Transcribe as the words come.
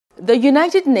The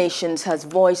United Nations has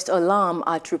voiced alarm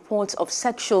at reports of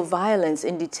sexual violence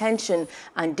in detention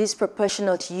and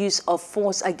disproportionate use of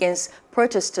force against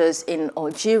protesters in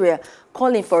Algeria,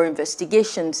 calling for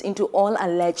investigations into all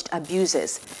alleged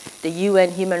abuses. The UN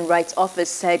Human Rights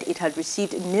Office said it had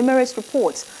received numerous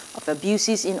reports of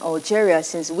abuses in Algeria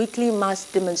since weekly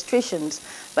mass demonstrations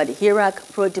by the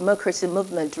Hirak pro-democracy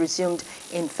movement resumed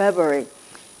in February.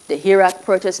 The Hirak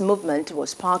protest movement was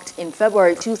sparked in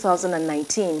February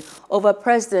 2019 over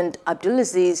President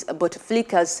Abdelaziz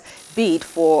Bouteflika's bid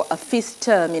for a fifth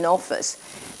term in office.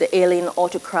 The alien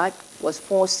autocrat was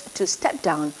forced to step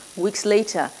down weeks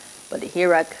later, but the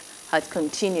Hirak had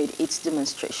continued its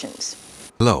demonstrations.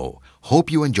 Hello, hope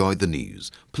you enjoyed the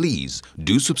news. Please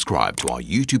do subscribe to our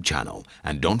YouTube channel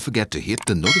and don't forget to hit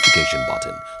the notification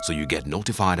button so you get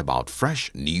notified about fresh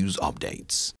news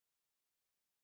updates.